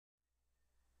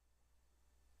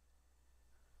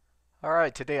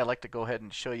Alright, today I'd like to go ahead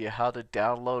and show you how to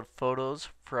download photos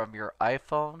from your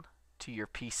iPhone to your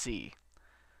PC.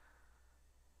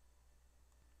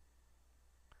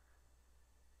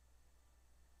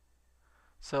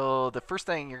 So the first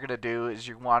thing you're going to do is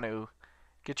you want to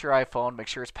get your iPhone, make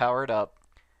sure it's powered up,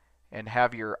 and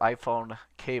have your iPhone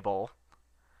cable.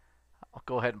 I'll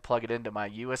go ahead and plug it into my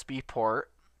USB port,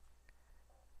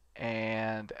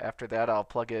 and after that I'll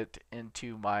plug it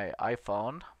into my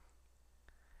iPhone.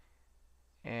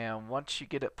 And once you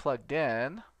get it plugged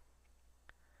in,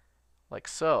 like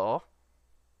so,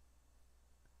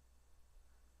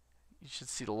 you should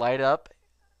see the light up.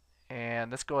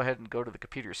 And let's go ahead and go to the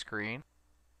computer screen.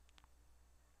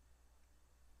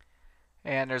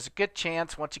 And there's a good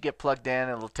chance once you get plugged in,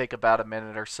 it'll take about a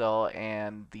minute or so,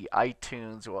 and the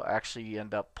iTunes will actually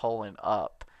end up pulling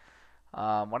up.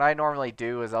 What I normally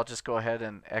do is I'll just go ahead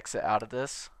and exit out of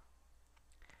this.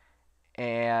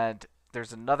 And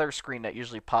there's another screen that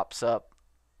usually pops up,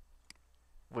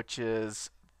 which is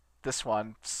this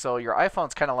one. So your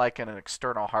iPhone's kind of like an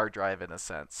external hard drive in a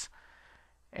sense,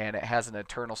 and it has an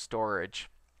internal storage.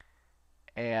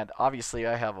 And obviously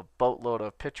I have a boatload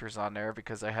of pictures on there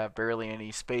because I have barely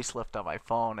any space left on my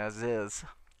phone as is.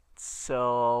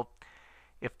 So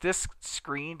if this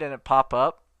screen didn't pop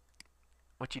up,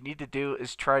 what you need to do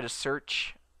is try to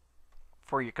search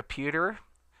for your computer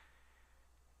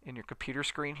in your computer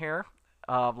screen here.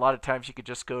 A lot of times you could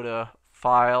just go to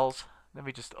Files. Let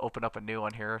me just open up a new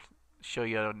one here, show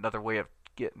you another way of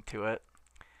getting to it.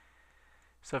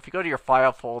 So if you go to your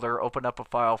file folder, open up a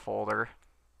file folder,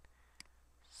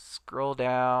 scroll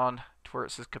down to where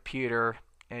it says computer,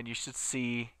 and you should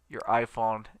see your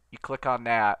iPhone. You click on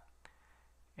that,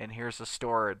 and here's the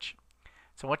storage.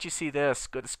 So once you see this,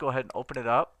 let's go ahead and open it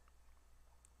up.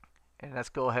 And let's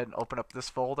go ahead and open up this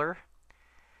folder.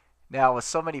 Now with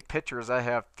so many pictures, I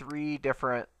have 3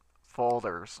 different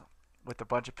folders with a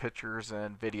bunch of pictures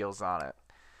and videos on it.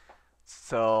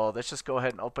 So let's just go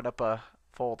ahead and open up a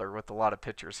folder with a lot of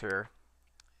pictures here.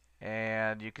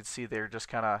 And you can see they're just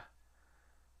kind of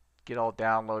get all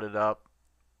downloaded up.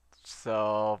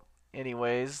 So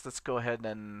anyways, let's go ahead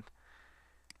and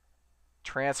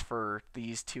transfer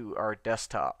these to our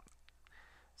desktop.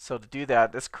 So to do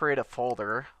that, let's create a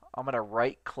folder. I'm going to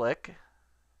right click,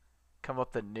 come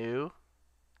up to new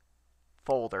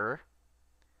folder,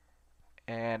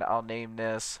 and I'll name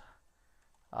this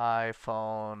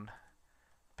iPhone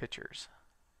pictures.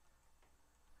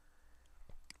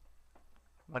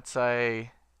 Once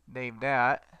I name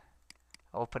that,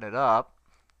 open it up.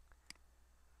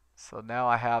 So now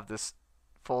I have this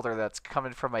folder that's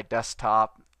coming from my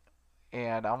desktop,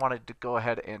 and I wanted to go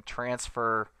ahead and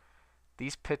transfer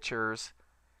these pictures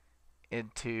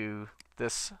into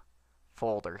this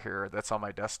folder here that's on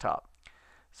my desktop.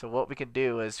 So what we can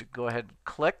do is go ahead and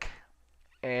click,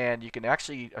 and you can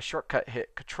actually a shortcut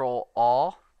hit Control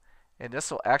All, and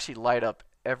this will actually light up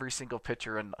every single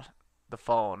picture in the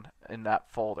phone in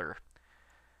that folder.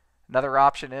 Another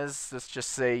option is, let's just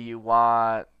say you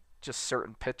want just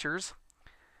certain pictures.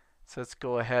 So let's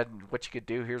go ahead, and what you could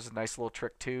do, here's a nice little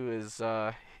trick too, is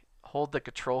hold the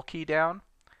control key down,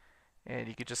 and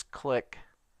you could just click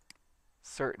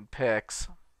certain pics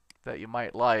that you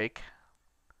might like,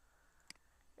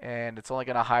 and it's only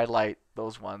going to highlight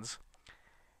those ones.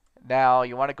 Now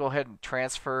you want to go ahead and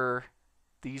transfer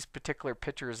these particular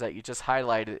pictures that you just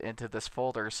highlighted into this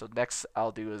folder. So next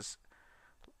I'll do is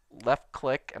left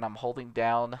click, and I'm holding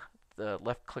down the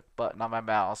left click button on my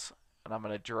mouse, and I'm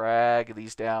going to drag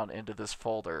these down into this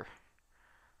folder,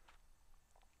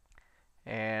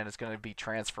 and it's going to be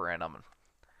transferring them.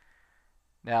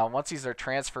 Now once these are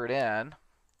transferred in,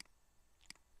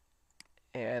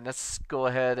 and let's go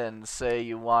ahead and say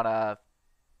you want to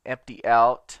empty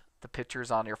out the pictures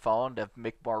on your phone to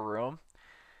make more room,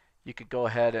 you could go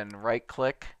ahead and right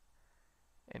click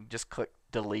and just click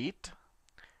delete.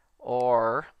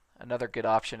 Or another good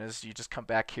option is you just come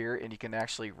back here and you can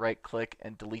actually right click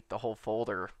and delete the whole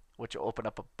folder, which will open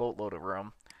up a boatload of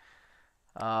room.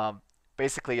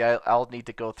 Basically I'll need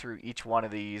to go through each one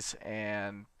of these,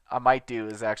 and I might do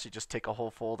is actually just take a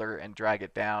whole folder and drag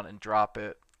it down and drop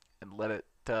it and let it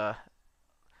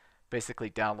basically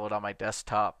download on my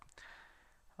desktop.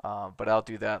 But I'll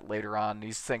do that later on.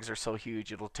 These things are so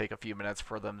huge it'll take a few minutes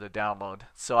for them to download.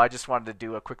 So I just wanted to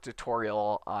do a quick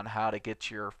tutorial on how to get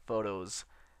your photos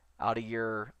out of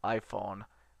your iPhone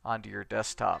onto your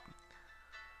desktop.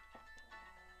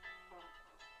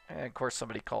 And of course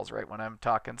somebody calls right when I'm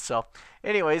talking. So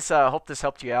anyways, I hope this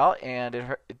helped you out, and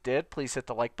it did. Please hit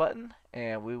the like button,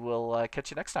 and we will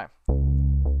catch you next time.